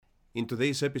In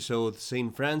today's episode,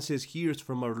 St. Francis hears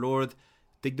from our Lord,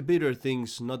 "Take the bitter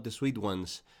things, not the sweet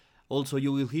ones." Also,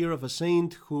 you will hear of a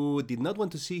saint who did not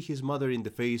want to see his mother in the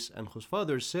face and whose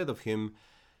father said of him,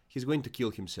 he's going to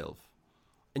kill himself.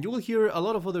 And you will hear a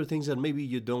lot of other things that maybe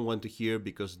you don't want to hear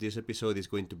because this episode is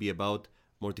going to be about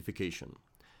mortification.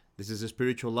 This is A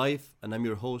Spiritual Life, and I'm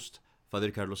your host,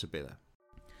 Father Carlos Cepeda.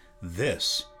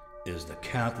 This is the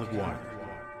Catholic Wire.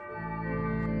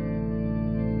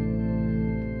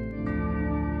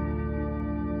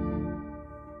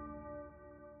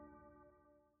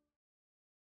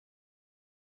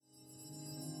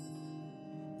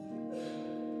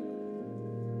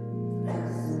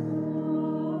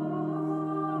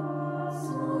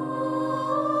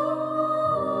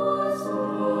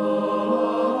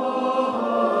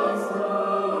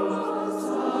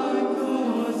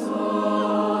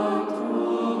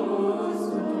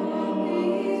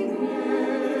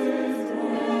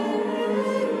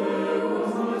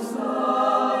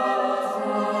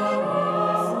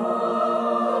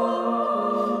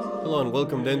 Hello and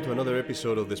welcome then to another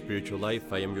episode of The Spiritual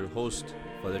Life. I am your host,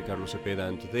 Father Carlos Cepeda,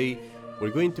 and today we're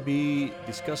going to be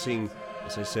discussing,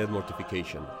 as I said,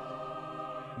 mortification.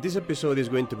 This episode is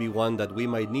going to be one that we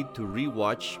might need to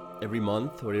rewatch every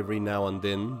month or every now and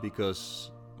then, because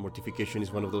mortification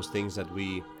is one of those things that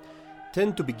we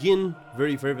tend to begin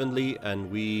very fervently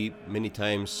and we many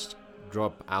times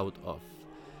drop out of.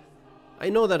 I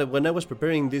know that when I was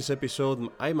preparing this episode,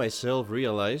 I myself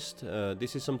realized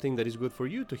this is something that is good for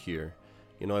you to hear.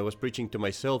 I was preaching to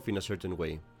myself in a certain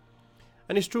way.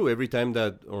 And it's true, every time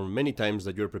that, or many times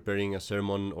that you're preparing a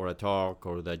sermon or a talk,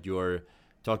 or that you're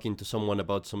talking to someone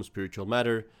about some spiritual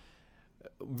matter,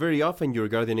 very often your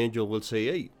guardian angel will say,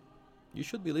 "Hey, you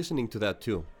should be listening to that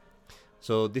too."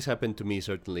 So this happened to me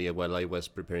certainly while I was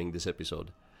preparing this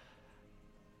episode.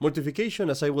 Mortification,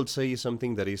 as I will say, is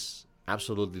something that is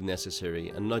absolutely necessary,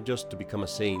 and not just to become a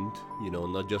saint,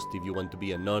 not just if you want to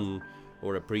be a nun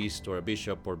or a priest or a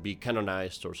bishop or be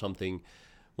canonized or something.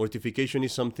 Mortification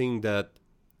is something that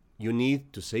you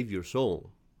need to save your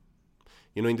soul.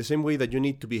 In the same way that you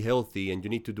need to be healthy and you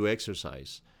need to do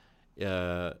exercise,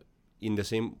 in the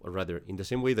same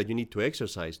way that you need to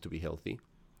exercise to be healthy,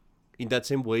 in that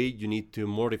same way you need to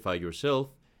mortify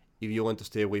yourself if you want to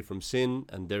stay away from sin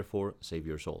and therefore save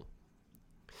your soul.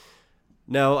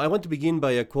 Now, I want to begin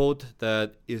by a quote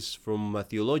that is from a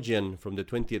theologian from the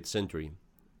 20th century.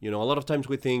 A lot of times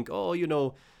we think,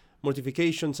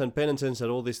 mortifications and penances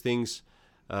and all these things,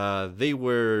 they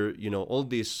were, all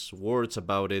these words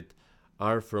about it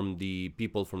are from the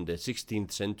people from the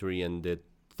 16th century and the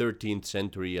 13th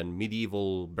century and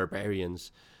medieval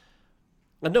barbarians.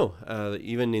 And no,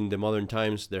 even in the modern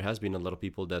times, there has been a lot of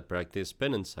people that practice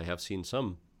penance. I have seen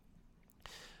some.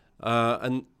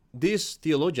 And this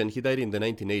theologian, he died in the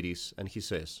 1980s, and he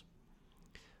says,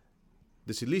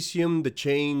 "The silicium, the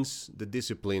chains, the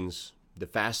disciplines, the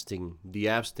fasting, the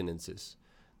abstinences,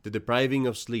 the depriving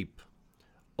of sleep,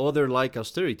 other like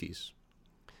austerities,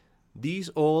 these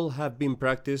all have been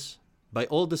practiced by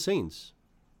all the saints,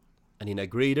 and in a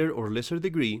greater or lesser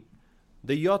degree,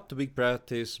 they ought to be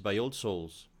practiced by all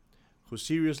souls who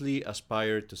seriously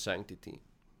aspire to sanctity."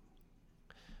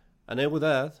 And I would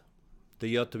add,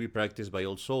 they ought to be practiced by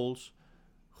all souls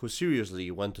who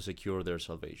seriously want to secure their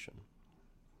salvation.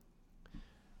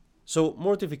 So,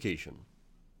 mortification.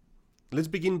 Let's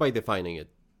begin by defining it.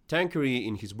 Tanqueray,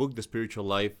 in his book The Spiritual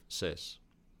Life, says,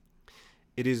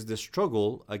 "It is the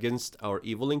struggle against our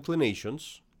evil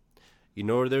inclinations in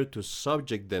order to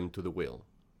subject them to the will,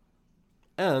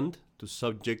 and to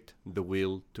subject the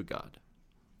will to God."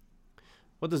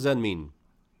 What does that mean?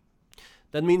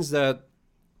 That means that,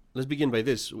 let's begin by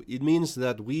this. It means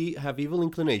that we have evil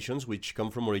inclinations which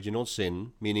come from original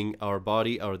sin, meaning our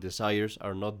body, our desires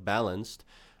are not balanced.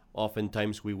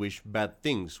 Oftentimes we wish bad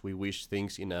things. We wish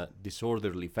things in a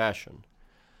disorderly fashion.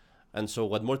 And so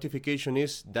what mortification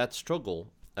is, that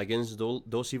struggle against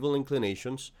those evil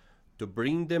inclinations to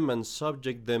bring them and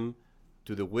subject them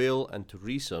to the will and to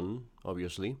reason,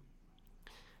 obviously,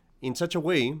 in such a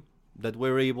way that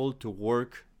we're able to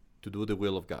work to do the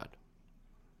will of God.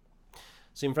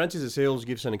 St. Francis de Sales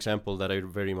gives an example that I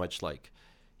very much like.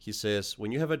 He says,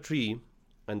 when you have a tree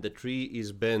and the tree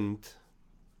is bent,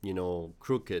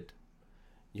 crooked,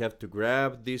 you have to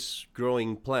grab this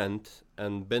growing plant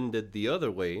and bend it the other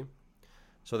way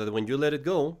so that when you let it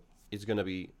go, it's going to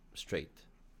be straight.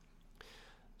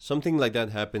 Something like that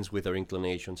happens with our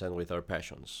inclinations and with our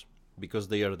passions. Because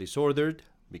they are disordered,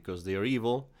 because they are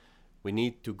evil, we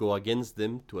need to go against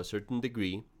them to a certain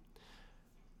degree,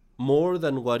 more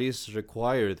than what is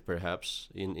required, perhaps,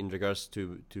 in regards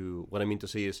to what I mean to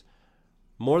say is,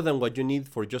 more than what you need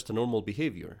for just a normal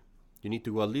behavior. You need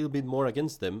to go a little bit more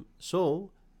against them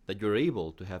so that you're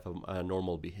able to have a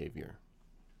normal behavior.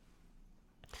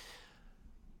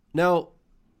 Now,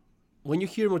 when you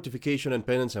hear mortification and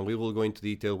penance, and we will go into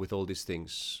detail with all these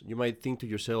things, you might think to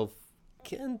yourself,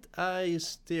 can't I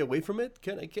stay away from it?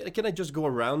 Can I just go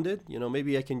around it?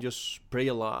 Maybe I can just pray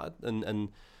a lot and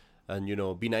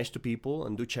be nice to people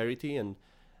and do charity and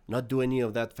not do any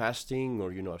of that fasting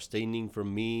or, abstaining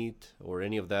from meat or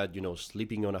any of that,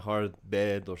 sleeping on a hard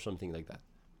bed or something like that.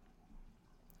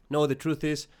 No, the truth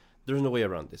is, there's no way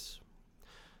around this.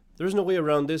 There's no way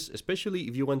around this, especially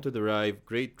if you want to derive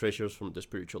great treasures from the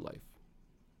spiritual life.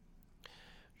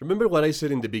 Remember what I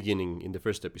said in the beginning, in the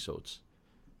first episodes.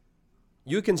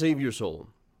 You can save your soul,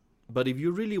 but if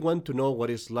you really want to know what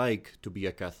it's like to be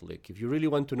a Catholic, if you really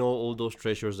want to know all those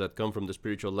treasures that come from the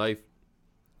spiritual life,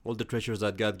 all the treasures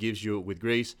that God gives you with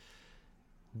grace,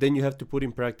 then you have to put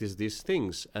in practice these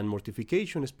things, and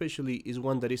mortification especially is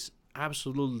one that is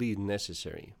absolutely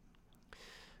necessary.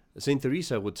 Saint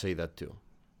Teresa would say that too.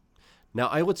 Now,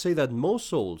 I would say that most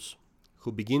souls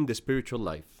who begin the spiritual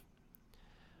life,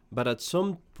 but at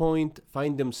some point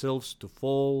find themselves to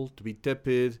fall, to be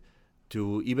tepid,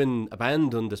 to even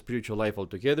abandon the spiritual life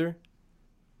altogether,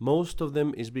 most of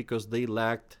them is because they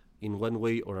lacked, in one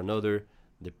way or another,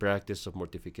 the practice of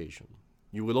mortification.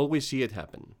 You will always see it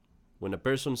happen. When a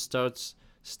person starts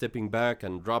stepping back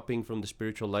and dropping from the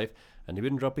spiritual life, and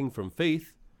even dropping from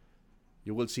faith,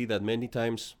 you will see that many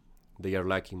times they are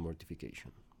lacking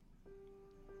mortification.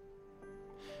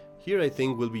 Here I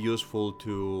think will be useful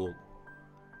to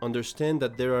understand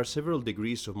that there are several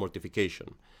degrees of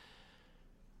mortification.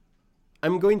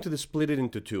 I'm going to split it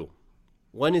into two.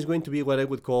 One is going to be what I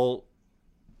would call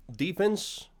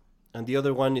defense, and the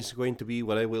other one is going to be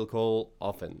what I will call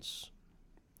offense.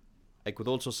 I could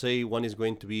also say one is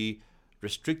going to be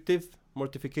restrictive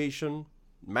mortification,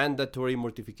 mandatory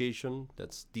mortification,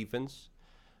 that's defense,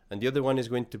 and the other one is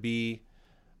going to be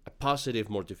a positive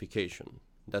mortification.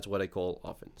 That's what I call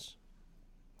offense.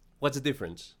 What's the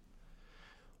difference?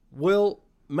 Well,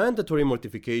 mandatory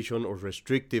mortification or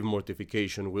restrictive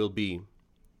mortification will be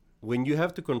when you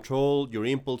have to control your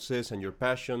impulses and your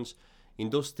passions in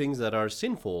those things that are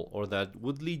sinful or that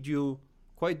would lead you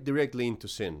quite directly into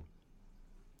sin.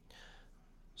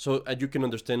 So you can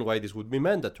understand why this would be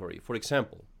mandatory. For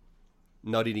example,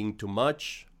 not eating too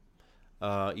much.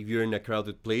 If you're in a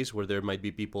crowded place where there might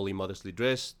be people immodestly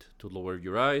dressed, to lower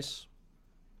your eyes.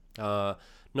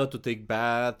 Not to take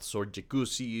baths or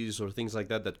jacuzzis or things like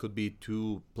that could be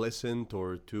too pleasant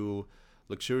or too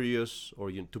luxurious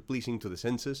or too pleasing to the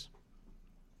senses.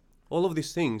 All of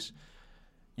these things,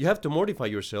 you have to mortify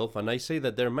yourself, and I say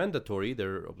that they're mandatory,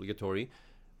 they're obligatory,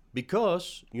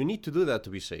 because you need to do that to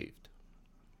be saved.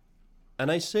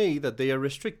 And I say that they are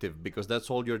restrictive because that's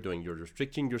all you're doing. You're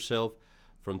restricting yourself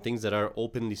from things that are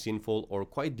openly sinful or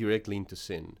quite directly into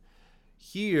sin.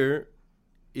 Here,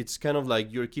 it's kind of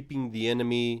like you're keeping the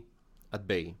enemy at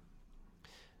bay.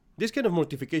 This kind of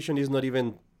mortification is not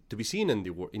even to be seen in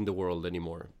the world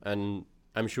anymore. And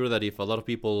I'm sure that if a lot of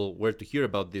people were to hear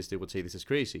about this, they would say this is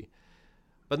crazy.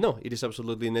 But no, it is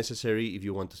absolutely necessary if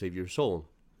you want to save your soul.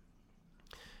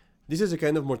 This is a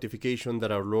kind of mortification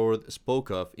that our Lord spoke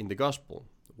of in the Gospel,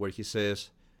 where he says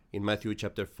in Matthew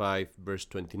chapter 5, verse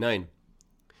 29,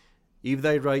 "If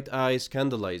thy right eye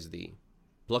scandalize thee,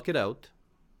 pluck it out,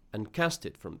 and cast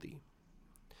it from thee.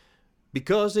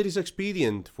 Because it is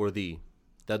expedient for thee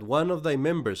that one of thy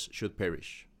members should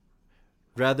perish,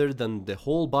 rather than the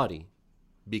whole body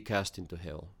be cast into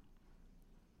hell."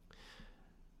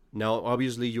 Now,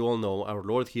 obviously, you all know our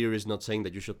Lord here is not saying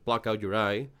that you should pluck out your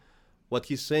eye. What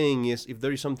he's saying is if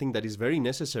there is something that is very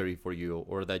necessary for you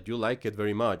or that you like it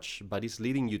very much, but it's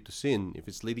leading you to sin, if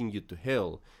it's leading you to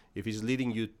hell, if it's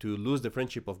leading you to lose the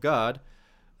friendship of God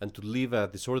and to live a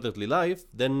disorderly life,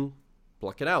 then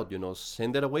pluck it out,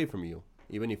 send it away from you,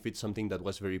 even if it's something that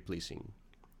was very pleasing.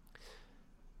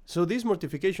 So this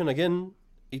mortification, again,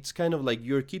 it's kind of like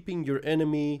you're keeping your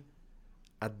enemy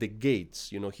at the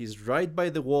gates. He's right by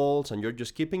the walls and you're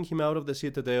just keeping him out of the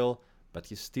citadel, but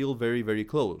he's still very, very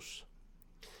close.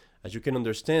 As you can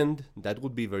understand, that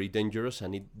would be very dangerous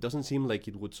and it doesn't seem like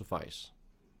it would suffice.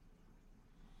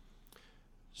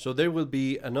 So there will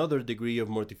be another degree of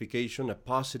mortification, a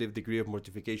positive degree of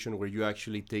mortification where you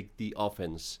actually take the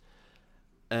offense.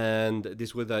 And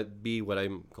this would be what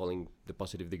I'm calling the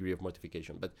positive degree of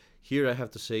mortification. But here I have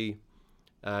to say,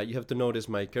 you have to notice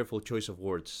my careful choice of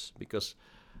words, because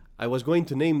I was going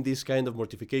to name this kind of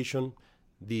mortification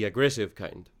the aggressive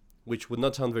kind, which would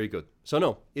not sound very good. So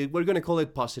no, we're going to call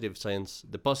it positive science,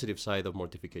 the positive side of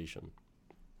mortification.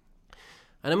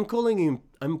 And I'm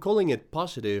calling it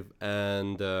positive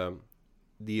and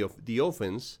the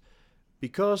offense,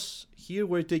 because here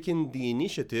we're taking the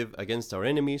initiative against our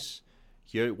enemies.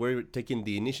 Here we're taking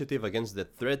the initiative against the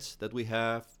threats that we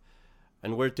have,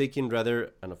 and we're taking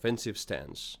rather an offensive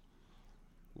stance.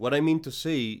 What I mean to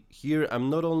say here, I'm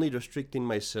not only restricting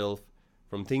myself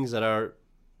from things that are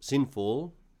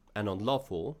sinful and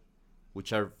unlawful,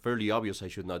 which are fairly obvious I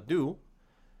should not do.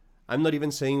 I'm not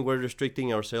even saying we're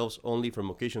restricting ourselves only from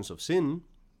occasions of sin,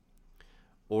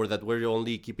 or that we're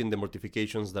only keeping the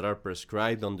mortifications that are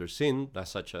prescribed under sin,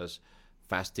 such as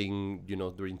fasting,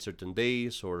 during certain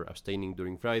days or abstaining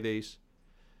during Fridays.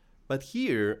 But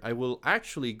here I will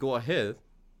actually go ahead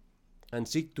and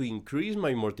seek to increase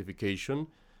my mortification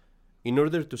in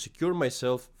order to secure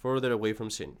myself further away from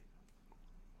sin.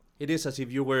 It is as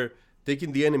if you were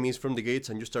taking the enemies from the gates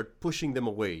and you start pushing them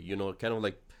away, kind of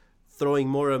like throwing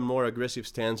more and more aggressive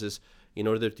stances in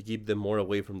order to keep them more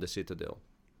away from the citadel.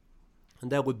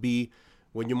 And that would be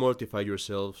when you mortify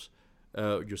yourself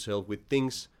with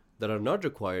things that are not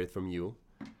required from you,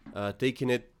 taking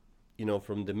it,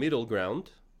 from the middle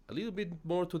ground, a little bit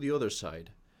more to the other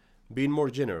side, being more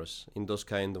generous in those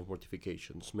kind of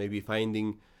mortifications, maybe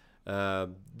finding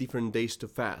different days to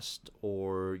fast,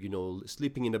 or,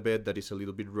 sleeping in a bed that is a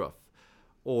little bit rough,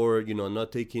 or,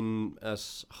 not taking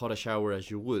as hot a shower as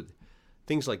you would,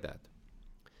 things like that.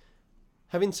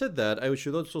 Having said that, I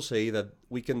should also say that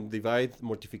we can divide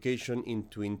mortification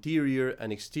into interior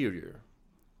and exterior.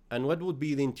 And what would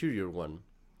be the interior one?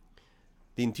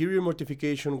 The interior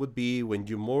mortification would be when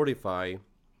you mortify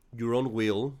your own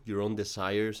will, your own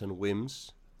desires and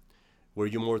whims, where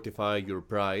you mortify your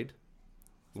pride,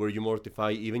 where you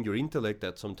mortify even your intellect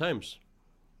at some times.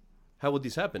 How would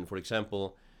this happen? For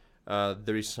example,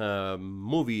 there is a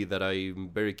movie that I'm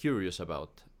very curious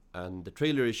about, and the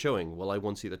trailer is showing. Well, I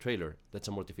won't see the trailer. That's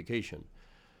a mortification.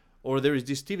 Or there is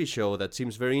this TV show that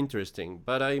seems very interesting,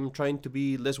 but I'm trying to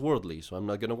be less worldly, so I'm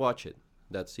not going to watch it.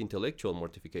 That's intellectual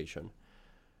mortification.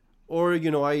 Or,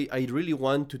 I really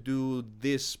want to do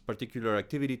this particular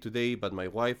activity today, but my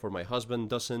wife or my husband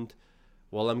doesn't.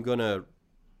 Well, I'm going to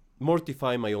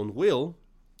mortify my own will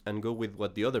and go with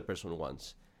what the other person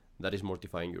wants. That is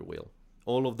mortifying your will.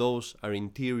 All of those are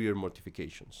interior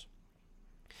mortifications.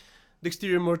 The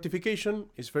exterior mortification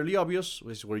is fairly obvious.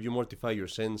 It's where you mortify your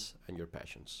sins and your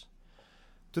passions.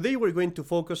 Today we're going to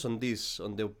focus on this,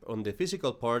 on the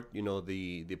physical part,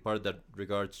 the part that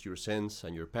regards your sins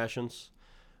and your passions.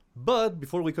 But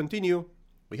before we continue,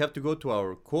 we have to go to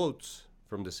our quotes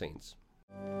from the saints.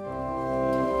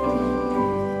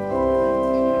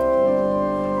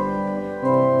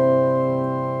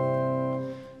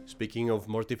 Speaking of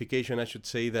mortification, I should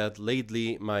say that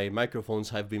lately my microphones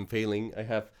have been failing. I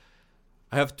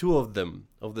have two of them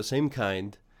of the same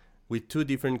kind with two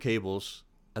different cables,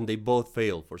 and they both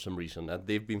fail for some reason. And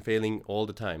they've been failing all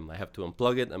the time. I have to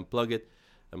unplug it, unplug it,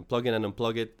 unplug it and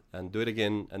unplug it, and do it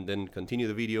again, and then continue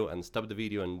the video and stop the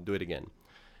video and do it again.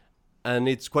 And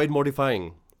it's quite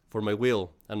mortifying for my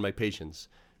will and my patience,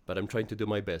 but I'm trying to do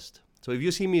my best. So if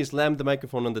you see me slam the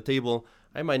microphone on the table,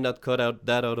 I might not cut out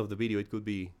of the video. It could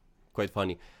be quite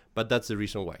funny, but that's the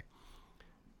reason why.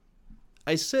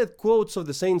 I said quotes of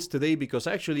the saints today because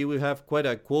actually we have quite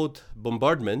a quote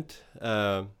bombardment,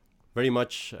 very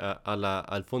much a la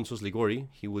Alfonso Ligori.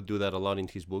 He would do that a lot in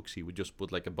his books. He would just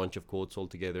put like a bunch of quotes all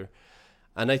together.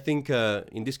 And I think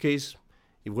in this case,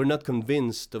 if we're not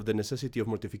convinced of the necessity of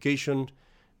mortification,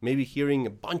 maybe hearing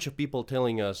a bunch of people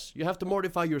telling us, you have to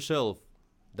mortify yourself,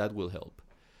 that will help.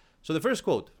 So the first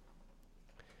quote,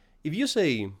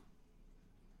 you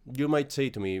might say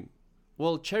to me,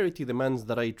 well, charity demands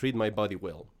that I treat my body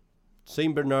well.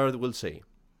 Saint Bernard will say,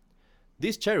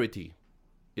 this charity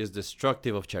is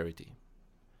destructive of charity.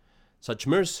 Such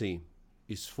mercy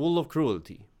is full of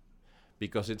cruelty,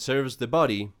 because it serves the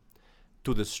body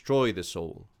to destroy the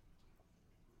soul.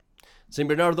 Saint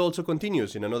Bernard also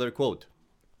continues in another quote,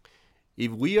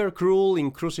 if we are cruel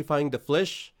in crucifying the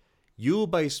flesh, you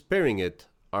by sparing it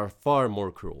are far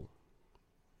more cruel.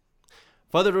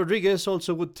 Father Rodriguez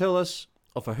also would tell us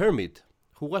of a hermit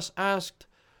who was asked,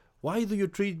 why do you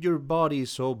treat your body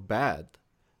so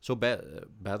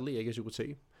badly, I guess you would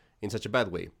say, in such a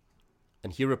bad way?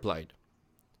 And he replied,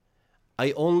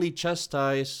 I only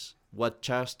chastise what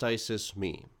chastises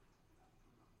me.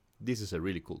 This is a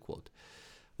really cool quote.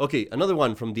 Okay, another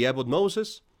one from the Abbot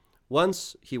Moses.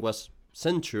 Once he was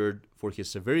censured for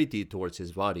his severity towards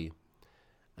his body,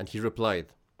 and he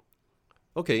replied,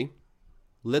 okay,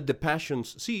 let the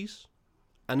passions cease,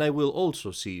 and I will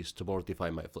also cease to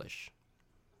mortify my flesh.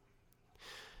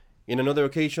 In another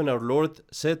occasion, our Lord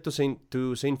said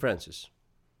to Saint Francis,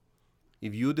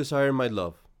 if you desire my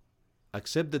love,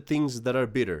 accept the things that are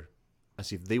bitter,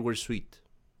 as if they were sweet,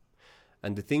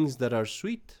 and the things that are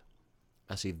sweet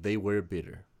as if they were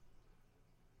bitter.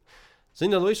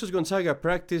 St. Aloysius Gonzaga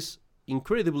practiced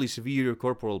incredibly severe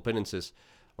corporal penances.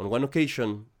 On one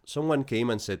occasion, someone came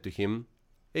and said to him,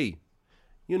 "Hey,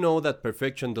 you know that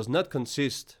perfection does not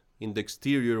consist in the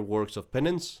exterior works of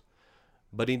penance,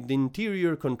 but in the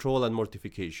interior control and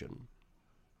mortification."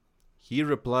 He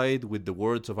replied with the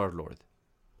words of our Lord,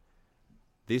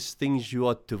 "These things you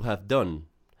ought to have done,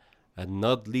 and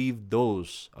not leave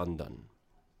those undone."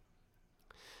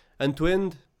 And to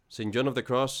end, St. John of the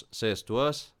Cross says to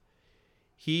us,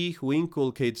 "He who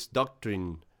inculcates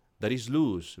doctrine that is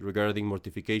loose regarding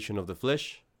mortification of the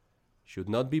flesh should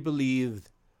not be believed,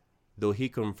 though he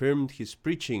confirmed his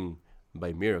preaching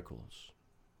by miracles."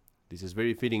 This is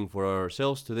very fitting for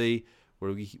ourselves today,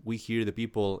 where we hear the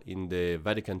people in the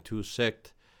Vatican II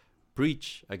sect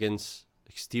preach against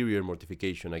exterior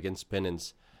mortification, against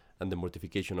penance and the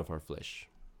mortification of our flesh.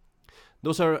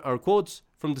 Those are our quotes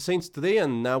from the saints today,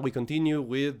 and now we continue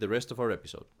with the rest of our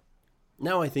episode.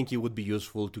 Now I think it would be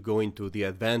useful to go into the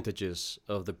advantages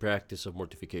of the practice of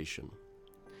mortification.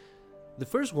 The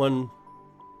first one,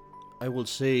 I will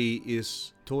say,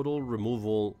 is total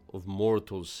removal of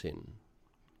mortal sin.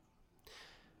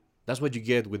 That's what you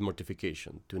get with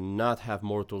mortification, to not have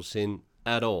mortal sin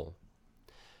at all.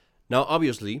 Now,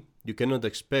 obviously, you cannot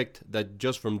expect that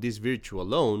just from this virtue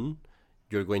alone,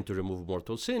 you're going to remove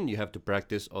mortal sin. You have to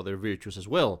practice other virtues as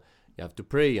well. You have to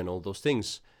pray and all those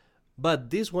things. But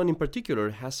this one in particular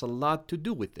has a lot to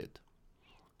do with it.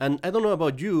 And I don't know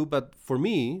about you, but for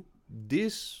me,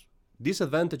 this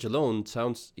advantage alone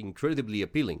sounds incredibly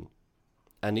appealing.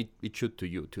 And it should to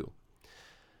you too.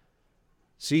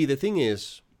 See, the thing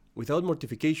is, without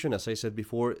mortification, as I said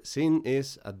before, sin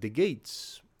is at the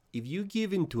gates. If you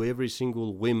give in to every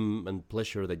single whim and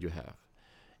pleasure that you have,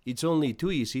 it's only too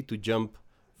easy to jump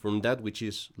from that which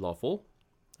is lawful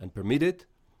and permitted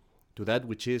to that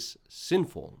which is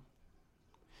sinful.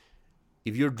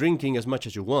 If you're drinking as much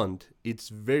as you want, it's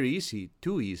very easy,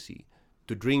 too easy,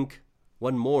 to drink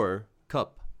one more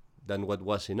cup than what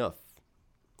was enough.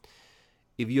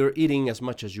 If you're eating as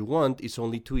much as you want, it's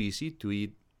only too easy to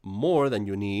eat more than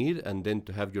you need, and then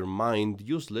to have your mind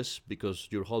useless because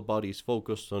your whole body is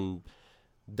focused on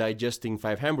digesting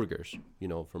 5 hamburgers,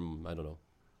 from, I don't know,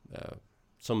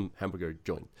 some hamburger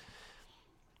joint.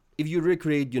 If you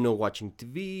recreate, watching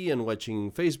TV and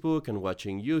watching Facebook and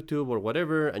watching YouTube or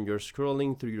whatever, and you're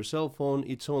scrolling through your cell phone,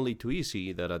 it's only too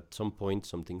easy that at some point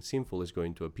something sinful is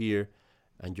going to appear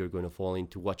and you're going to fall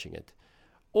into watching it.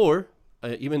 Or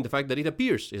even the fact that it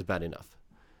appears is bad enough.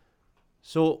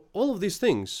 So all of these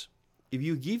things, if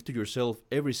you give to yourself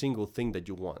every single thing that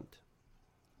you want,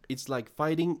 it's like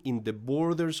fighting in the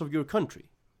borders of your country.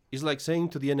 It's like saying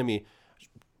to the enemy,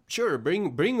 "Sure,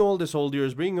 bring all the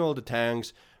soldiers, bring all the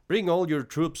tanks, bring all your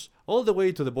troops all the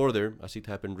way to the border," as it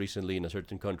happened recently in a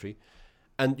certain country,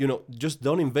 and, just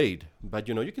don't invade, but,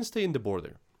 you can stay in the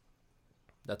border.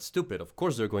 That's stupid. Of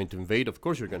course they're going to invade. Of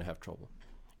course you're going to have trouble.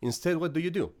 Instead, what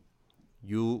do?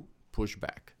 You push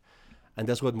back. And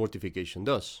that's what mortification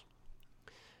does.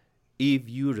 If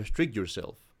you restrict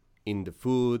yourself in the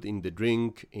food, in the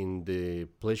drink, in the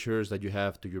pleasures that you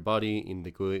have to your body, in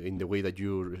the way that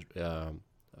you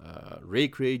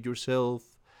recreate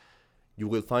yourself, you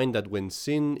will find that when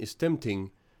sin is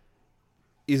tempting,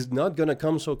 it's not going to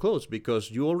come so close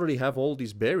because you already have all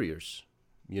these barriers,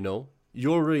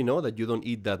 You already know that you don't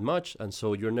eat that much, and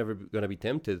so you're never going to be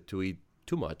tempted to eat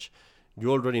too much.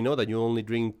 You already know that you only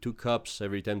drink 2 cups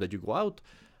every time that you go out,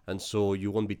 and so you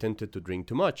won't be tempted to drink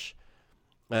too much.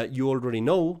 You already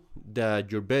know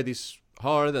that your bed is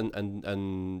hard and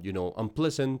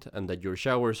unpleasant, and that your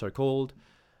showers are cold,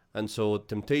 and so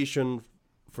temptation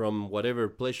from whatever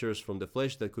pleasures from the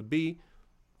flesh that could be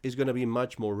is going to be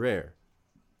much more rare.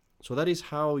 So that is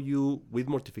how you, with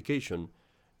mortification,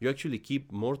 you actually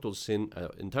keep mortal sin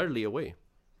entirely away.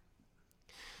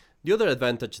 The other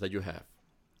advantage that you have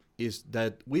is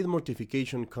that with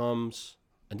mortification comes,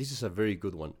 and this is a very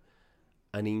good one,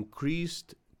 an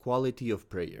increased quality of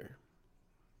prayer.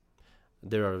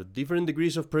 There are different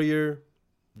degrees of prayer,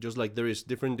 just like there is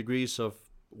different degrees of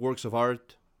works of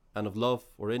art and of love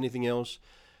or anything else.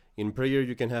 In prayer,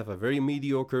 you can have a very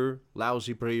mediocre,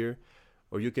 lousy prayer,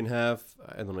 or you can have,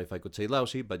 I don't know if I could say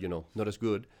lousy, but not as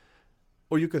good.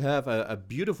 Or you could have a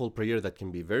beautiful prayer that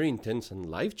can be very intense and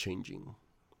life-changing.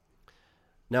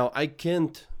 Now, I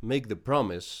can't make the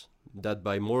promise that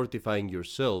by mortifying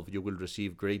yourself, you will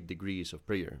receive great degrees of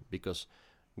prayer, because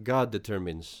God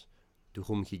determines to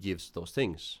whom he gives those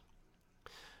things.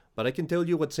 But I can tell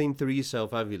you what Saint Teresa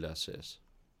of Avila says.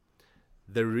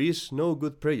 There is no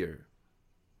good prayer.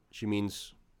 She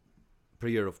means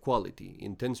prayer of quality,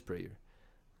 intense prayer.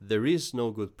 there is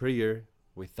no good prayer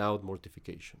without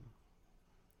mortification.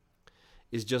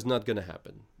 It's just not going to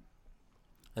happen.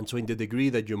 And so in the degree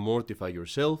that you mortify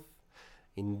yourself,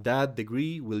 in that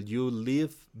degree will you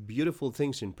live beautiful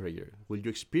things in prayer. Will you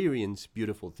experience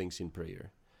beautiful things in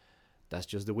prayer. That's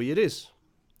just the way it is.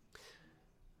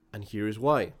 And here is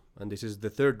why. And this is the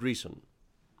third reason.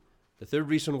 The third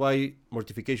reason why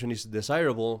mortification is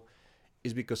desirable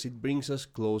is because it brings us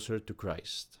closer to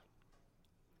Christ.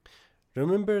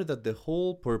 Remember that the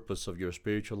whole purpose of your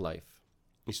spiritual life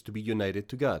is to be united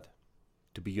to God,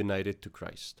 to be united to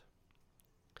Christ.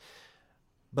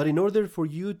 But in order for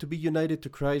you to be united to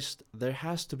Christ, there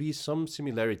has to be some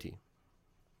similarity.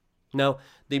 Now,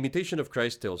 the imitation of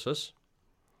Christ tells us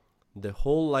the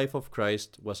whole life of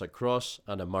Christ was a cross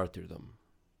and a martyrdom.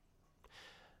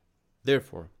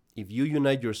 Therefore, if you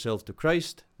unite yourself to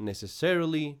Christ,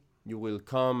 necessarily you will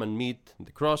come and meet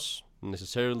the cross.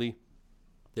 Necessarily,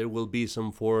 there will be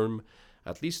some form,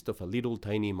 at least of a little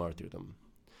tiny martyrdom.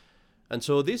 And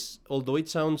so this, although it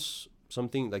sounds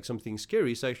something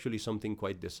scary, is actually something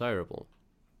quite desirable.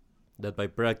 That by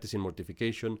practicing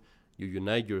mortification, you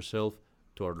unite yourself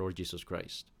to our Lord Jesus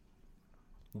Christ.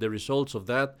 The results of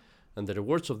that and the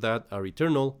rewards of that are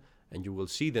eternal, and you will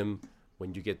see them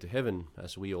when you get to heaven,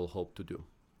 as we all hope to do.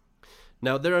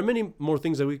 Now, there are many more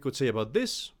things that we could say about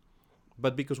this,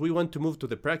 but because we want to move to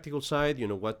the practical side,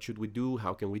 what should we do?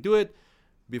 How can we do it?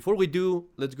 Before we do,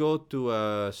 let's go to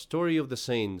a story of the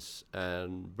saints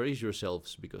and brace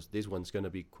yourselves, because this one's going to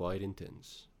be quite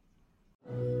intense.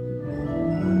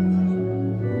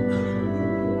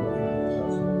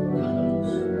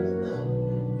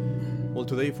 Well,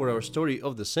 today for our story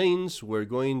of the saints, we're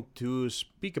going to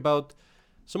speak about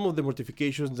some of the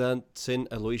mortifications that Saint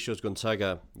Aloysius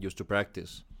Gonzaga used to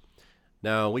practice.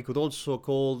 Now, we could also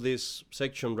call this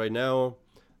section right now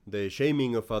the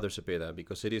shaming of Father Cepeda,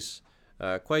 because it is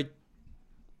quite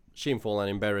shameful and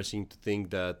embarrassing to think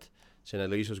that Saint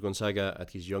Aloysius Gonzaga,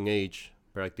 at his young age,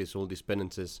 practiced all these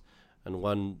penances, and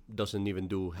one doesn't even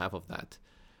do half of that.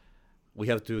 We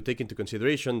have to take into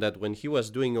consideration that when he was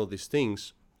doing all these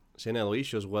things, Saint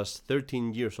Aloysius was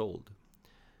 13 years old.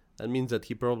 That means that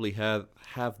he probably had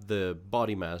half the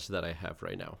body mass that I have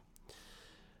right now.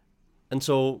 And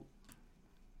so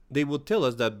they would tell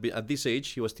us that at this age,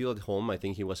 he was still at home. I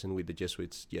think he wasn't with the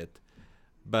Jesuits yet.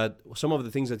 But some of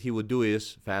the things that he would do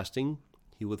is fasting.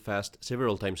 He would fast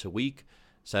several times a week.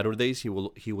 Saturdays, he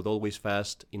would always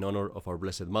fast in honor of our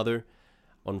Blessed Mother.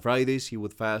 On Fridays, he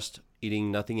would fast,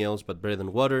 eating nothing else but bread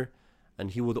and water.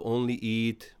 And he would only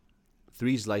eat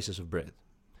 3 slices of bread.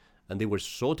 And they were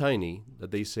so tiny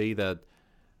that they say that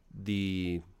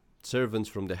the servants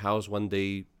from the house one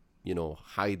day,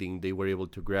 hiding, they were able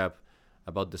to grab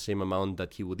about the same amount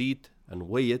that he would eat and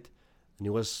weigh it, and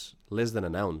it was less than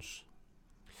an ounce.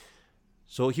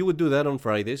 So he would do that on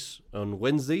Fridays. On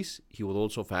Wednesdays, he would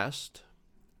also fast.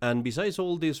 And besides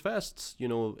all these fasts,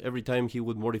 every time he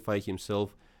would mortify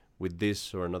himself with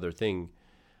this or another thing.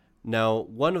 Now,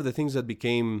 one of the things that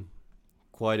became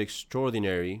quite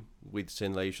extraordinary with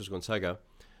Saint Aloysius Gonzaga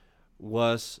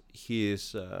was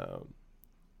his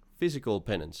physical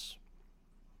penance.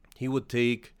 He would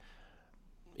take,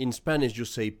 in Spanish you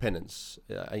say penance.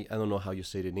 I don't know how you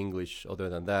say it in English other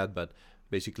than that, but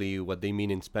basically what they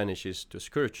mean in Spanish is to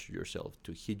scourge yourself,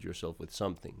 to hit yourself with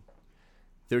something.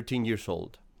 13 years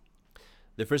old.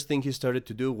 The first thing he started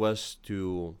to do was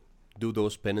to do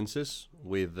those penances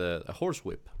with a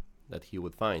horsewhip that he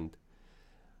would find.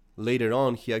 Later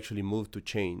on, he actually moved to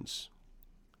chains.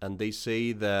 And they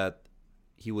say that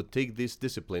he would take this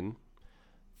discipline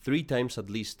 3 times at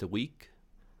least a week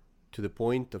to the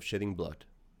point of shedding blood.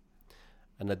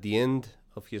 And at the end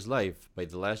of his life, by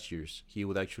the last years, he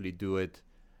would actually do it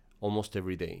almost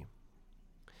every day.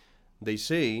 They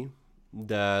say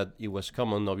that it was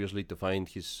common, obviously, to find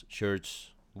his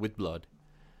shirts with blood,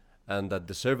 and that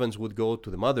the servants would go to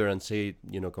the mother and say,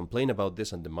 complain about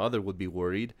this, and the mother would be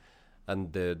worried.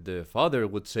 And the father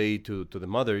would say to the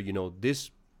mother, this,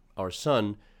 our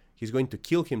son, he's going to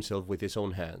kill himself with his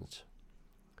own hands.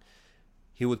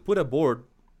 He would put a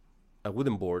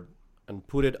wooden board, and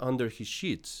put it under his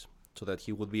sheets so that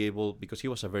he would be able, because he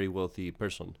was a very wealthy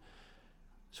person.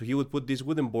 So he would put these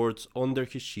wooden boards under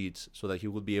his sheets so that he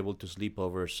would be able to sleep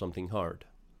over something hard.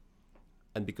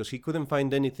 And because he couldn't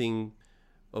find anything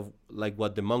of like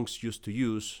what the monks used to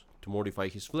use to mortify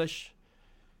his flesh,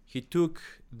 he took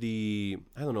I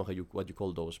don't know what you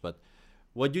call those, but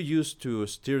what you use to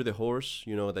steer the horse,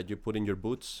 that you put in your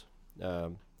boots. I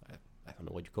don't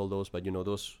know what you call those, but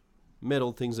those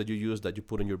metal things that you use that you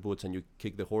put in your boots and you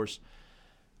kick the horse.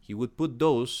 He would put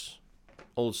those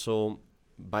also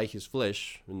by his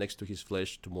flesh, next to his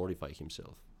flesh, to mortify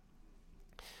himself.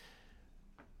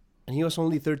 And he was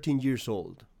only 13 years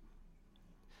old.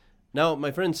 Now, my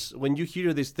friends, when you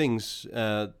hear these things,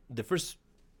 the first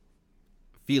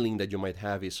feeling that you might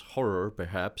have is horror,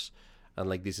 perhaps, and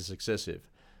like this is excessive.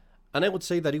 And I would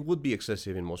say that it would be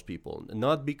excessive in most people,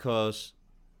 not because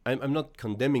I'm not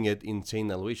condemning it in St.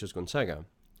 Aloysius Gonzaga.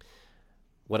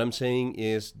 What I'm saying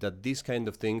is that these kind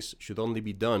of things should only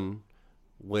be done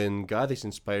when God is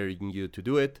inspiring you to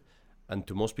do it, and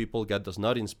to most people, God does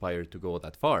not inspire to go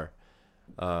that far.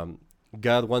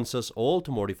 God wants us all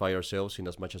to mortify ourselves in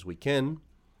as much as we can,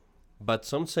 but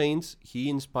some saints he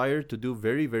inspired to do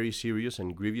very, very serious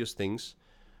and grievous things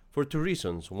for two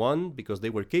reasons. One, because they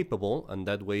were capable, and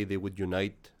that way they would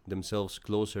unite themselves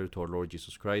closer to our Lord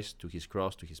Jesus Christ, to his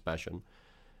cross, to his passion.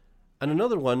 And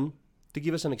another one, to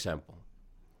give us an example.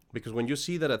 Because when you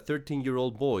see that a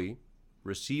 13-year-old boy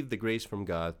received the grace from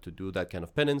God to do that kind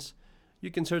of penance,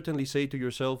 you can certainly say to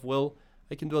yourself, well,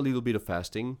 I can do a little bit of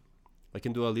fasting. I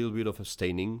can do a little bit of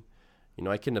abstaining.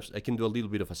 I can do a little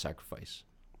bit of a sacrifice.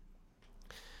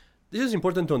 This is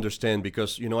important to understand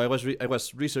because, I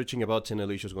was researching about St.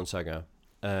 Aloysius Gonzaga,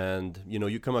 and,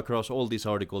 you come across all these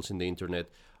articles in the internet,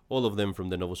 all of them from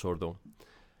the Novus Ordo,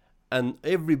 and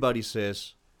everybody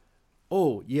says,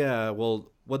 oh, yeah,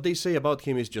 well, what they say about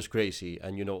him is just crazy,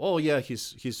 and, oh, yeah,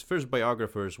 his first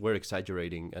biographers were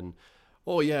exaggerating, and,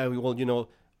 oh, yeah, well,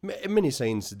 many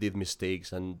saints did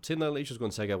mistakes, and St. Aloysius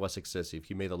Gonzaga was excessive.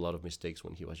 He made a lot of mistakes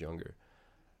when he was younger.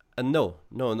 And no,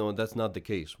 that's not the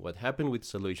case. What happened with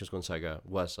St. Aloysius Gonzaga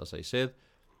was, as I said,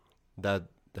 that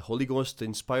the Holy Ghost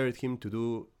inspired him to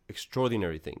do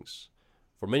extraordinary things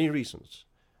for many reasons.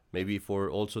 Maybe for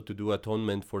also to do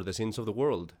atonement for the sins of the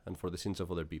world and for the sins of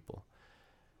other people.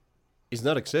 It's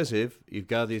not excessive if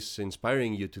God is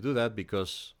inspiring you to do that,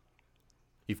 because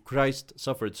if Christ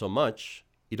suffered so much,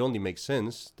 it only makes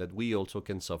sense that we also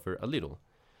can suffer a little.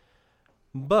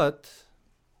 But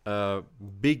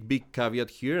big caveat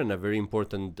here, and a very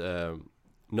important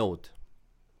note.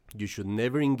 You should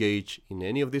never engage in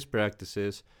any of these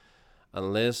practices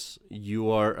unless you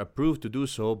are approved to do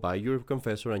so by your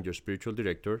confessor and your spiritual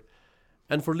director.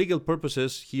 And for legal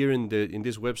purposes, here in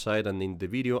this website and in the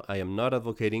video, I am not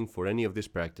advocating for any of these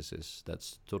practices.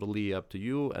 That's totally up to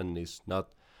you, and it's not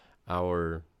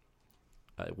our...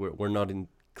 we're not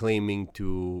claiming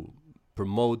to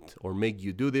promote or make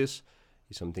you do this.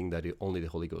 It's something that only the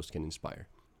Holy Ghost can inspire.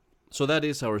 So that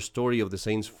is our story of the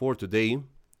saints for today.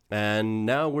 And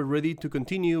now we're ready to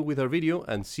continue with our video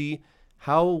and see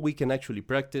how we can actually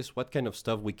practice, what kind of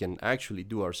stuff we can actually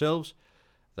do ourselves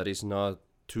that is not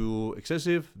too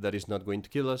excessive, that is not going to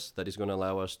kill us, that is going to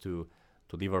allow us to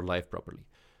live our life properly.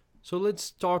 So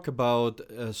let's talk about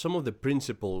some of the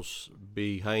principles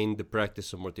behind the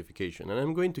practice of mortification. And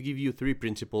I'm going to give you 3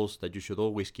 principles that you should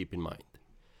always keep in mind.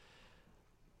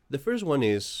 The first one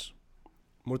is,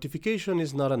 mortification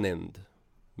is not an end,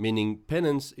 meaning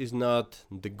penance is not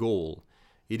the goal.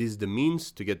 It is the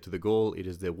means to get to the goal. It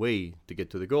is the way to get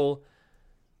to the goal.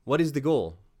 What is the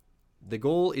goal? The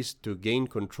goal is to gain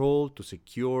control, to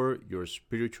secure your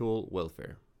spiritual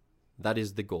welfare. That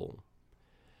is the goal.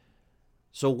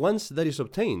 So once that is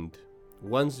obtained,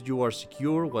 once you are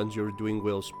secure, once you're doing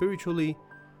well spiritually,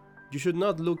 you should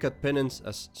not look at penance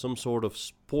as some sort of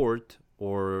sport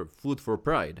or food for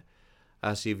pride,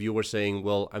 as if you were saying,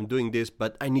 well, I'm doing this,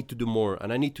 but I need to do more,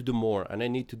 and I need to do more, and I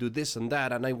need to do this and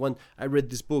that, and I read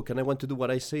this book, and I want to do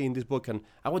what I say in this book, and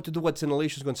I want to do what St.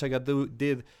 Aloysius Gonzaga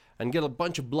did, and get a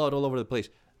bunch of blood all over the place.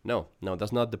 No,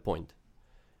 that's not the point.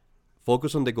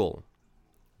 Focus on the goal.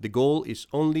 The goal is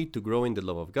only to grow in the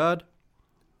love of God,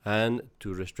 and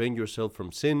to restrain yourself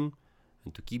from sin,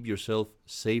 and to keep yourself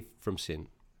safe from sin.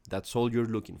 That's all you're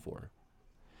looking for.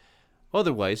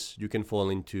 Otherwise, you can fall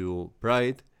into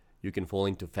pride, you can fall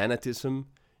into fanatism,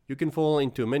 you can fall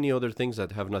into many other things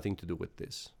that have nothing to do with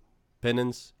this.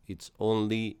 Penance, it's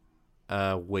only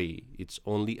a way, it's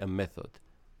only a method,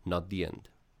 not the end.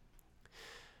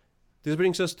 This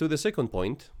brings us to the second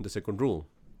point, the second rule.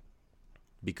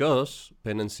 Because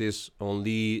penance is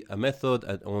only a method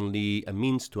and only a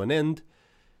means to an end,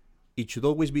 it should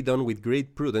always be done with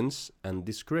great prudence and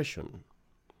discretion.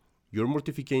 Your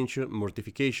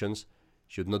mortifications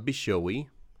should not be showy,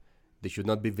 they should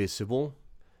not be visible,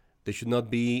 they should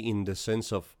not be in the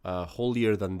sense of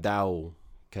holier than thou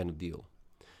kind of deal.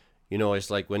 It's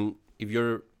like if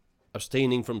you're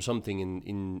abstaining from something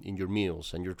in your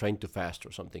meals and you're trying to fast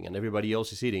or something and everybody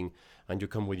else is eating and you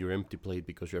come with your empty plate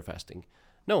because you're fasting.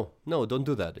 No, don't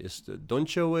do that. Don't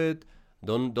show it,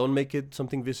 don't make it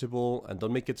something visible, and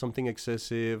don't make it something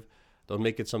excessive, don't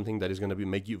make it something that is going to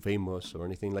make you famous or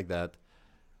anything like that.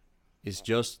 It's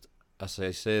just, as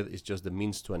I said, it's just the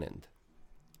means to an end.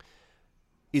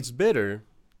 It's better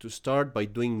to start by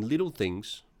doing little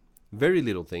things, very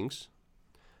little things,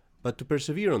 but to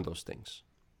persevere on those things.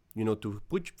 To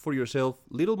put for yourself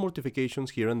little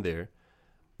mortifications here and there,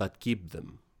 but keep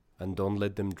them and don't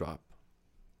let them drop.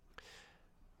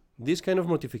 These kind of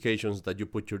mortifications that you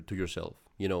put to yourself,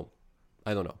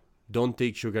 I don't know, don't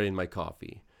take sugar in my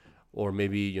coffee. Or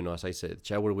maybe, as I said,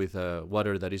 shower with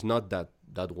water that is not that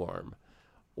warm.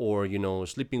 Or,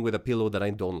 sleeping with a pillow that I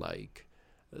don't like.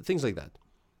 Things like that.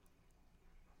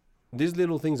 These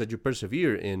little things that you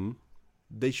persevere in,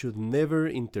 they should never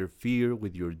interfere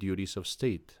with your duties of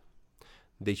state.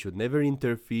 They should never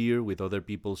interfere with other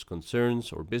people's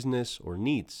concerns or business or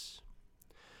needs.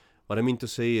 What I mean to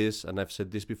say is, and I've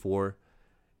said this before,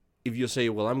 if you say,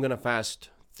 well, I'm going to fast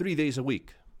 3 days a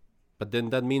week, but then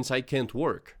that means I can't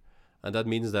work. And that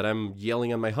means that I'm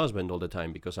yelling at my husband all the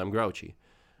time because I'm grouchy.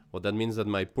 Or that means that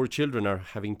my poor children are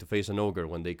having to face an ogre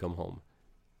when they come home.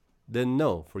 Then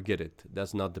no, forget it.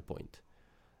 That's not the point.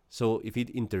 So if it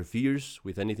interferes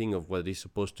with anything of what is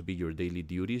supposed to be your daily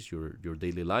duties, your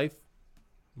daily life,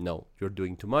 no, you're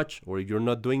doing too much or you're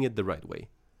not doing it the right way.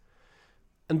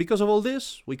 And because of all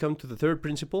this, we come to the third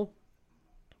principle.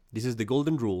 This is the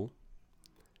golden rule.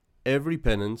 Every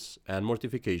penance and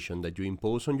mortification that you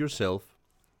impose on yourself,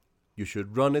 you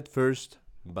should run it first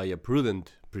by a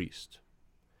prudent priest.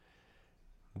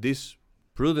 This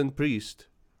prudent priest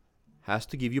has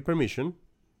to give you permission,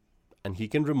 and he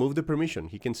can remove the permission.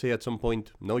 He can say at some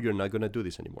point, no, you're not going to do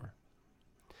this anymore.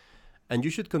 And you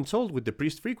should consult with the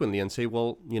priest frequently and say,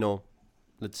 well,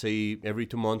 let's say every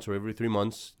 2 months or every 3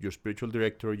 months, your spiritual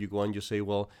director, you go and you say,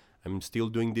 well, I'm still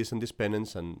doing this and this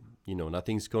penance and,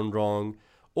 nothing's gone wrong,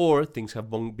 or things have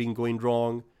been going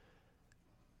wrong.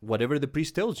 Whatever the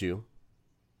priest tells you,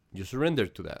 you surrender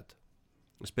to that.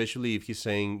 Especially if he's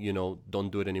saying,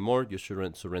 don't do it anymore, you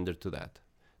should surrender to that.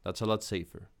 That's a lot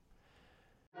safer.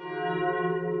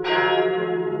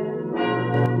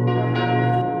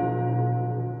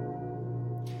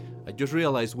 I just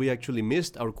realized we actually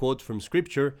missed our quote from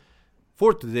Scripture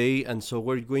for today, and so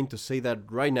we're going to say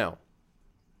that right now.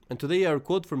 And today our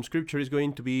quote from Scripture is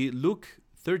going to be Luke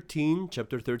 13,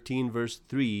 chapter 13, verse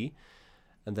 3,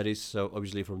 and that is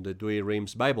obviously from the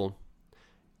Douay-Rheims Bible.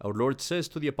 Our Lord says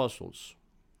to the apostles,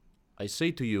 I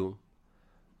say to you,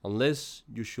 unless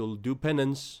you shall do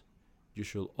penance, you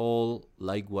shall all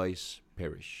likewise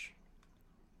perish.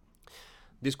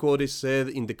 This quote is said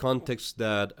in the context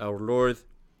that our Lord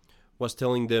was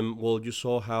telling them, well, you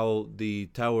saw how the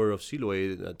Tower of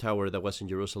Siloé, the tower that was in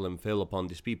Jerusalem, fell upon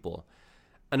these people.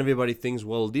 And everybody thinks,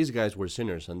 well, these guys were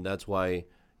sinners, and that's why,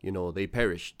 they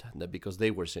perished, that because they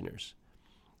were sinners.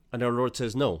 And our Lord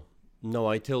says, no,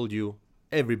 I tell you,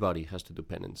 everybody has to do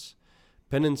penance.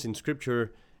 Penance in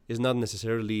Scripture is not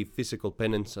necessarily physical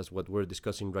penance as what we're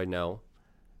discussing right now.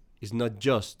 It's not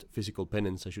just physical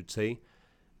penance, I should say.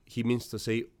 He means to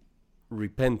say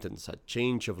repentance, a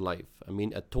change of life.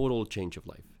 A total change of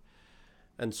life.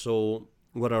 And so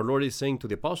what our Lord is saying to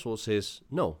the apostles is,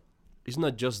 no, it's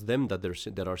not just them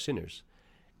that are sinners.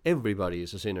 Everybody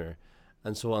is a sinner.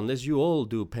 And so unless you all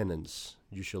do penance,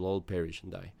 you shall all perish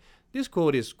and die. This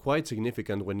quote is quite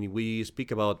significant when we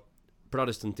speak about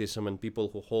Protestantism and people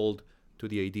who hold to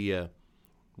the idea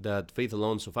that faith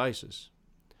alone suffices.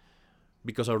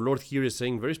 Because our Lord here is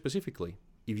saying very specifically,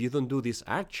 if you don't do these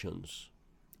actions,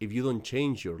 if you don't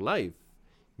change your life,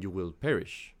 you will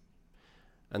perish.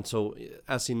 And so,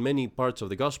 as in many parts of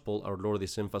the gospel, our Lord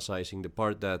is emphasizing the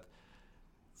part that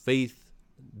faith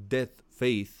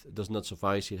does not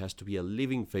suffice. It has to be a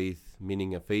living faith,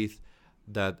 meaning a faith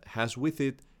that has with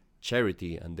it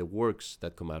charity and the works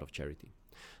that come out of charity.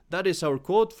 That is our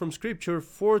quote from Scripture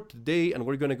for today, and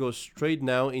we're going to go straight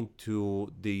now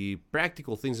into the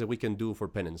practical things that we can do for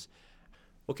penance.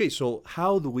 Okay, so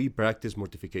how do we practice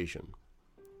mortification?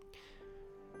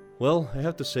 Well, I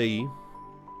have to say,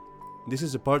 this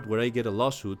is the part where I get a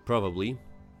lawsuit, probably,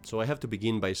 so I have to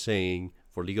begin by saying,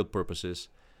 for legal purposes,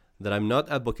 that I'm not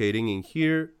advocating in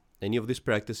here any of these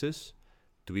practices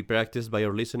to be practiced by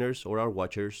our listeners or our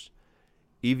watchers.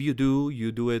 If you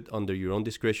do it under your own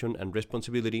discretion and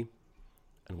responsibility,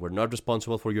 and we're not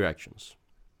responsible for your actions.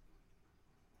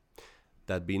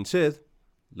 That being said,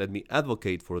 let me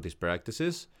advocate for these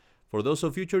practices for those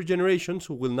of future generations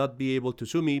who will not be able to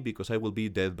sue me because I will be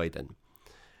dead by then.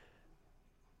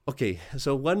 Okay,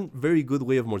 so one very good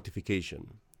way of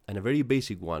mortification, and a very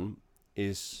basic one,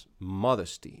 is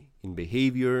modesty in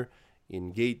behavior,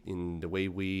 in gait, in the way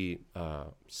we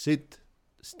sit,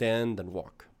 stand, and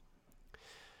walk.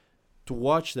 To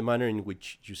watch the manner in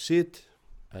which you sit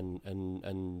and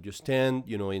you stand,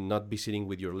 and not be sitting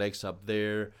with your legs up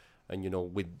there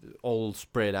and, with all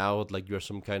spread out like you're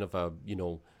some kind of a,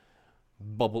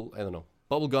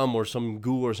 bubble gum or some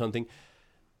goo or something.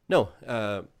 No,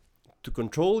 to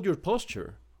control your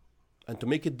posture and to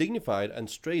make it dignified and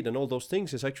straight and all those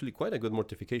things is actually quite a good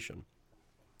mortification.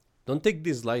 Don't take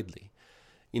this lightly.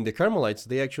 In the Carmelites,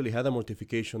 they actually had a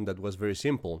mortification that was very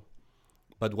simple,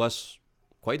 but was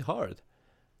quite hard.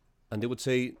 And they would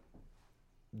say,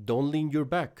 don't lean your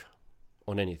back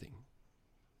on anything.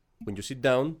 When you sit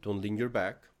down, don't lean your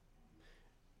back.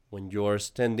 When you are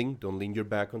standing, don't lean your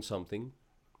back on something.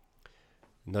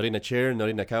 Not in a chair, not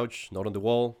in a couch, not on the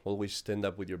wall. Always stand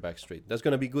up with your back straight. That's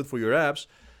going to be good for your abs,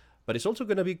 but it's also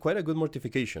going to be quite a good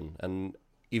mortification. And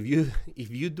if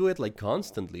you do it like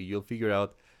constantly, you'll figure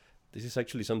out this is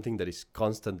actually something that is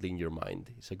constantly in your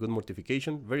mind. It's a good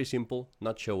mortification, very simple,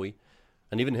 not showy,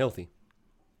 and even healthy.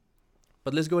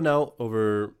 But let's go now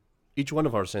over each one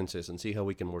of our senses and see how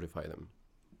we can mortify them.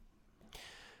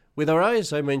 With our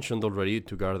eyes, I mentioned already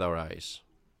to guard our eyes.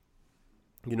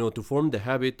 To form the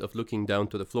habit of looking down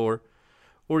to the floor,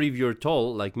 or if you're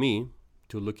tall like me,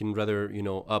 to looking rather,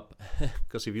 up,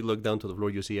 because if you look down to the floor,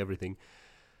 you see everything.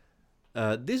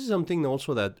 This is something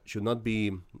also that should not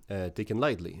be taken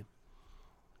lightly.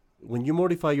 When you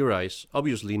mortify your eyes,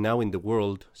 obviously now in the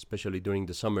world, especially during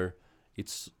the summer,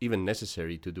 it's even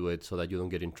necessary to do it so that you don't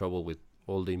get in trouble with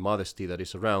all the immodesty that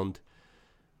is around.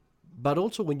 But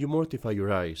also when you mortify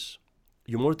your eyes,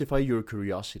 you mortify your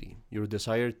curiosity, your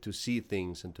desire to see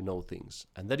things and to know things.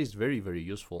 And that is very, very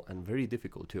useful and very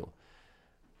difficult too.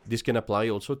 This can apply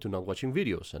also to not watching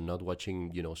videos and not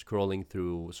watching, scrolling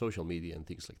through social media and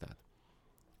things like that.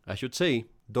 I should say,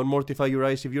 don't mortify your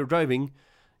eyes if you're driving.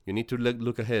 You need to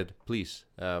look ahead, please.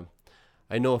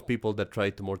 I know of people that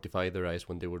tried to mortify their eyes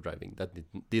when they were driving. That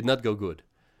did not go good.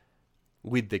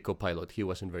 With the co-pilot, he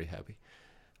wasn't very happy.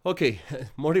 Okay,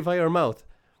 mortify our mouth.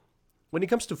 When it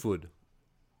comes to food,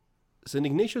 St.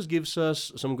 Ignatius gives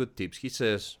us some good tips. He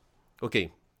says,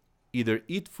 okay, either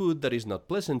eat food that is not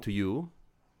pleasant to you,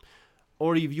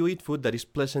 or if you eat food that is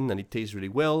pleasant and it tastes really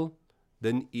well,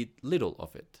 then eat little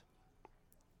of it.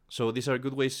 So these are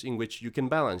good ways in which you can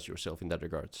balance yourself in that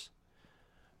regards.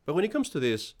 But when it comes to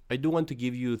this, I do want to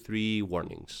give you 3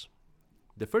 warnings.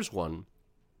 The first one,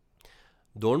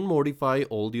 don't mortify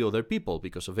all the other people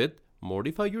because of it.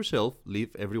 Mortify yourself,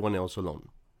 leave everyone else alone.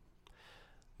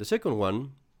 The second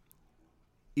one,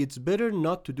 it's better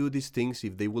not to do these things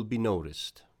if they will be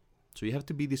noticed. So you have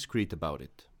to be discreet about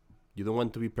it. You don't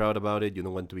want to be proud about it, you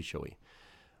don't want to be showy.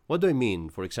 What do I mean?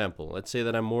 For example, let's say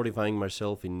that I'm mortifying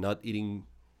myself in not eating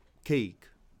cake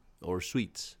or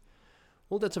sweets.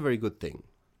 Well, that's a very good thing.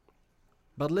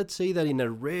 But let's say that in a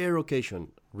rare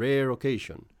occasion,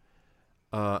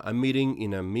 I'm eating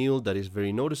in a meal that is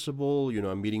very noticeable.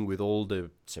 I'm eating with all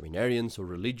the seminarians or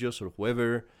religious or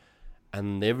whoever,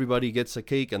 and everybody gets a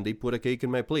cake and they put a cake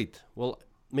in my plate. Well,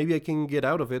 maybe I can get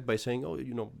out of it by saying,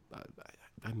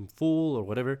 I'm full or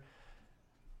whatever.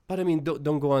 But I mean,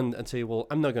 don't go on and say, well,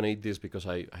 I'm not going to eat this because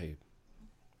I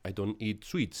don't eat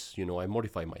sweets. I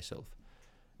mortify myself.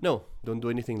 No, don't do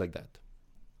anything like that.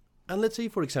 And let's say,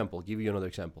 for example, give you another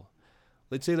example.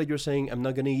 Let's say that you're saying, I'm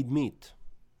not going to eat meat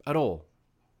at all.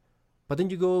 But then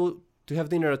you go to have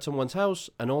dinner at someone's house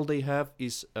and all they have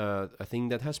is a thing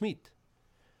that has meat.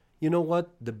 You know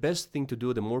what? The best thing to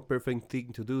do, the more perfect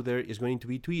thing to do there is going to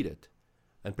be to eat it.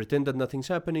 And pretend that nothing's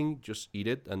happening, just eat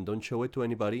it and don't show it to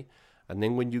anybody. And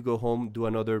then when you go home, do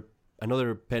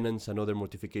another penance, another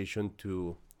mortification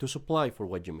to supply for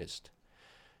what you missed.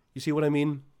 You see what I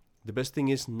mean? The best thing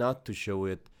is not to show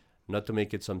it, not to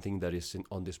make it something that is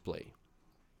on display.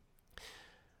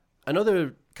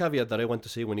 Another caveat that I want to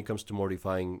say when it comes to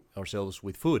mortifying ourselves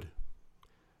with food,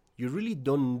 you really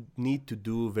don't need to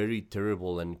do very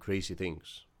terrible and crazy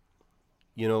things.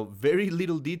 Very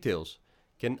little details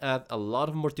can add a lot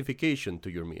of mortification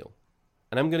to your meal.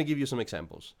 And I'm going to give you some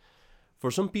examples. For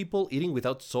some people, eating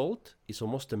without salt is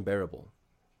almost unbearable.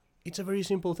 It's a very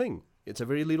simple thing. It's a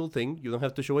very little thing. You don't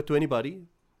have to show it to anybody.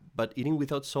 But eating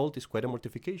without salt is quite a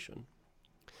mortification.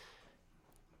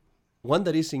 One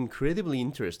that is incredibly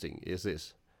interesting is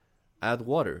this. Add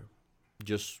water,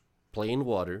 just plain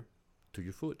water, to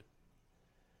your food.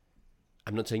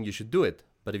 I'm not saying you should do it,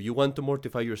 but if you want to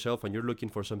mortify yourself and you're looking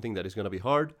for something that is going to be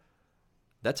hard,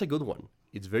 that's a good one.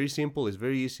 It's very simple, it's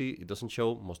very easy, it doesn't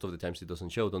show. Most of the times it doesn't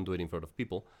show, don't do it in front of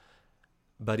people.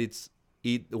 But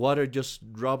water just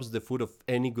robs the food of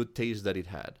any good taste that it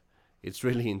had. It's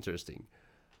really interesting.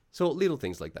 So little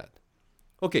things like that.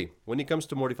 Okay, when it comes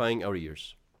to mortifying our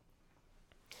ears.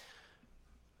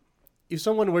 If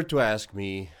someone were to ask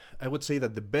me, I would say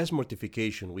that the best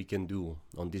mortification we can do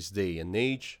on this day and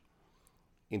age,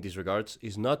 in these regards,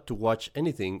 is not to watch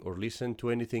anything or listen to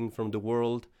anything from the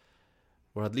world,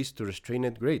 or at least to restrain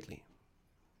it greatly.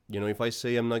 If I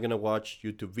say I'm not going to watch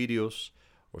YouTube videos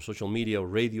or social media or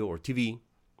radio or TV,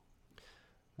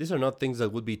 these are not things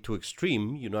that would be too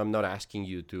extreme. I'm not asking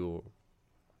you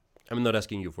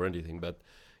for anything, but,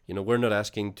 we're not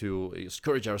asking to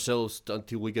scourge ourselves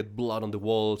until we get blood on the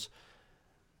walls.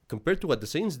 Compared to what the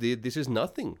saints did, this is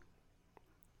nothing.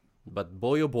 But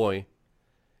boy, oh boy,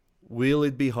 will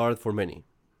it be hard for many.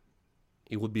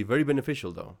 It would be very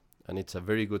beneficial, though, and it's a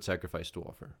very good sacrifice to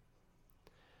offer.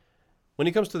 When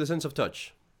it comes to the sense of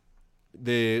touch,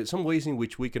 some ways in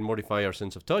which we can mortify our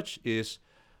sense of touch is,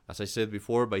 as I said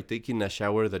before, by taking a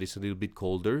shower that is a little bit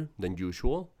colder than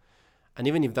usual. And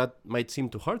even if that might seem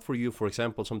too hard for you, for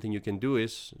example, something you can do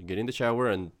is get in the shower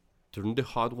and turn the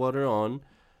hot water on,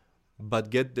 but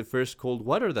get the first cold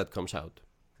water that comes out.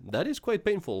 That is quite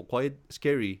painful, quite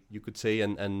scary, you could say,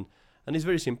 and it's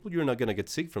very simple. You're not going to get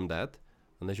sick from that,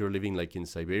 unless you're living like in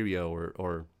Siberia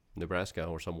or Nebraska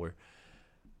or somewhere.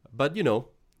 But,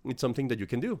 it's something that you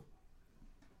can do.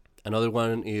 Another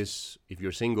one is, if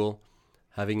you're single,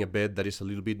 having a bed that is a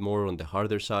little bit more on the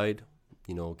harder side,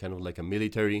 kind of like a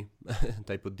military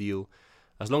type of deal.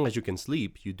 As long as you can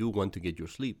sleep, you do want to get your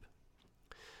sleep.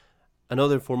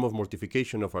 Another form of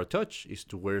mortification of our touch is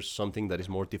to wear something that is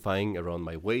mortifying around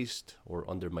my waist or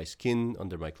under my skin,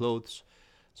 under my clothes,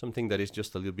 something that is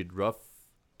just a little bit rough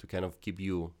to kind of keep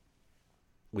you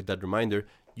with that reminder.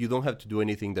 You don't have to do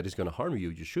anything that is going to harm you.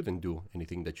 You shouldn't do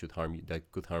anything that could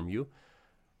harm you.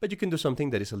 But you can do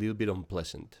something that is a little bit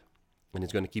unpleasant, and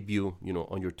it's going to keep you,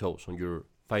 on your toes, on your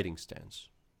fighting stance.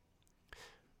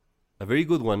 A very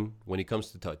good one when it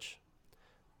comes to touch: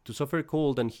 to suffer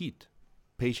cold and heat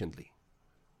patiently.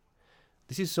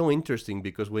 This is so interesting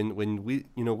because when we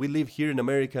live here in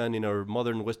America and in our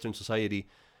modern Western society,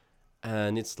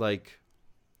 and it's like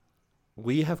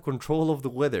we have control of the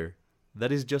weather.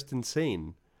 That is just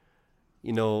insane.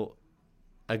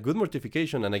 A good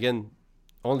mortification, and again,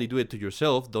 only do it to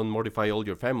yourself. Don't mortify all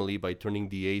your family by turning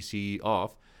the AC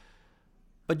off.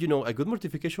 But, a good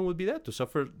mortification would be that, to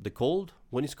suffer the cold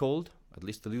when it's cold, at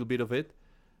least a little bit of it.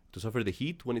 To suffer the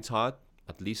heat when it's hot,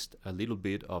 at least a little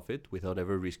bit of it, without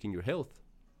ever risking your health.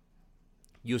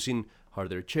 Using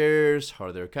harder chairs,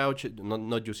 harder couches,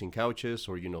 not using couches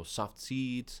or, soft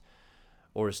seats,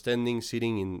 or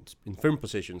sitting in firm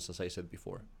positions, as I said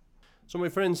before. So my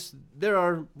friends,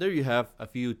 there you have a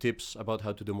few tips about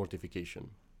how to do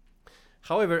mortification.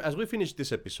 However, as we finish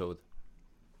this episode,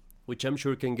 which I'm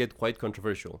sure can get quite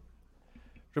controversial,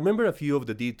 remember a few of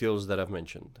the details that I've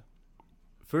mentioned.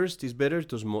 First, it's better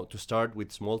to start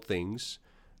with small things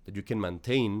that you can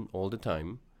maintain all the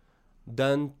time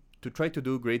than to try to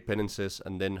do great penances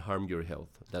and then harm your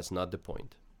health. That's not the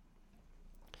point.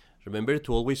 Remember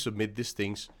to always submit these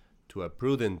things to a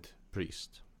prudent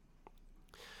priest.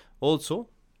 Also,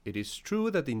 it is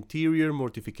true that interior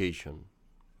mortification,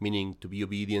 meaning to be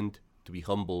obedient, to be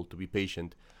humble, to be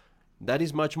patient, that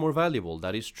is much more valuable.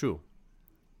 That is true.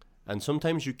 And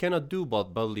sometimes you cannot do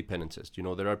bodily penances.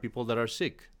 There are people that are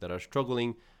sick, that are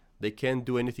struggling. They can't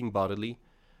do anything bodily,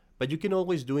 but you can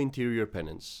always do interior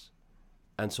penance.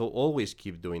 And so always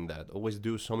keep doing that. Always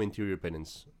do some interior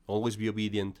penance. Always be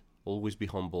obedient. Always be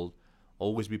humble.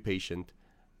 Always be patient.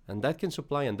 And that can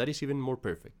supply, and that is even more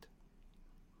perfect.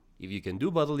 If you can do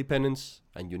bodily penance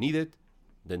and you need it,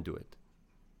 then do it.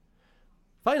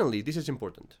 Finally, this is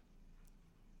important.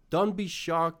 Don't be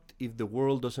shocked if the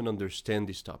world doesn't understand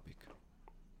this topic.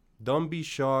 Don't be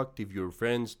shocked if your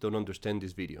friends don't understand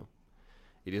this video.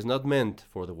 It is not meant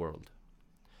for the world.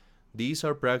 These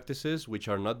are practices which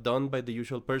are not done by the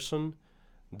usual person.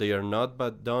 They are not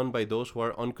done by those who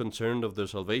are unconcerned of their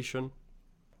salvation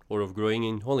or of growing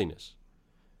in holiness.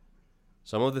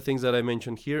 Some of the things that I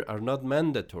mentioned here are not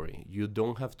mandatory. You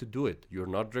don't have to do it. You're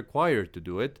not required to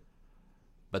do it.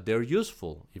 But they're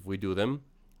useful if we do them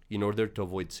in order to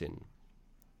avoid sin.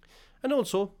 And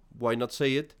also, why not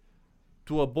say it,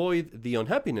 to avoid the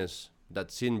unhappiness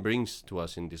that sin brings to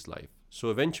us in this life.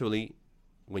 So eventually,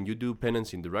 when you do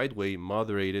penance in the right way,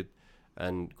 moderated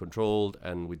and controlled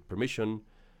and with permission,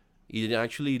 it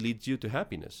actually leads you to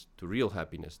happiness, to real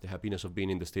happiness, the happiness of being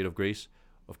in the state of grace,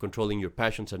 of controlling your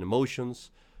passions and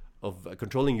emotions, of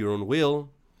controlling your own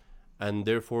will, and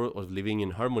therefore of living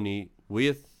in harmony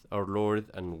with our Lord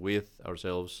and with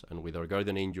ourselves and with our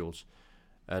guardian angels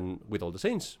and with all the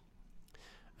saints.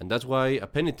 And that's why a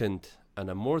penitent and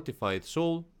a mortified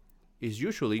soul is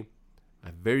usually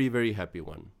a very, very happy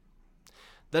one.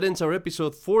 That ends our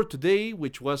episode for today,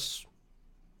 which was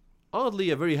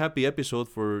oddly a very happy episode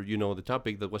for, the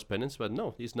topic that was penance, but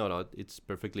no, it's not odd. It's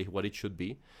perfectly what it should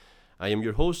be. I am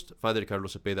your host, Father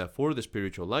Carlos Cepeda, for The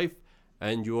Spiritual Life,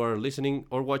 and you are listening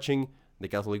or watching The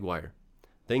Catholic Wire.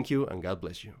 Thank you, and God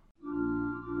bless you.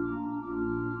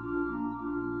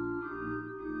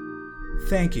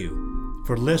 Thank you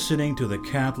for listening to the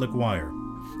Catholic Wire.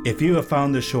 If you have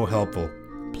found this show helpful,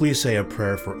 please say a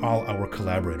prayer for all our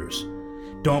collaborators.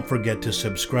 Don't forget to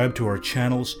subscribe to our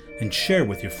channels and share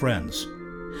with your friends.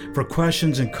 For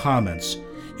questions and comments,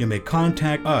 you may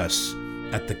contact us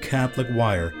at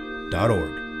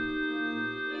thecatholicwire.org.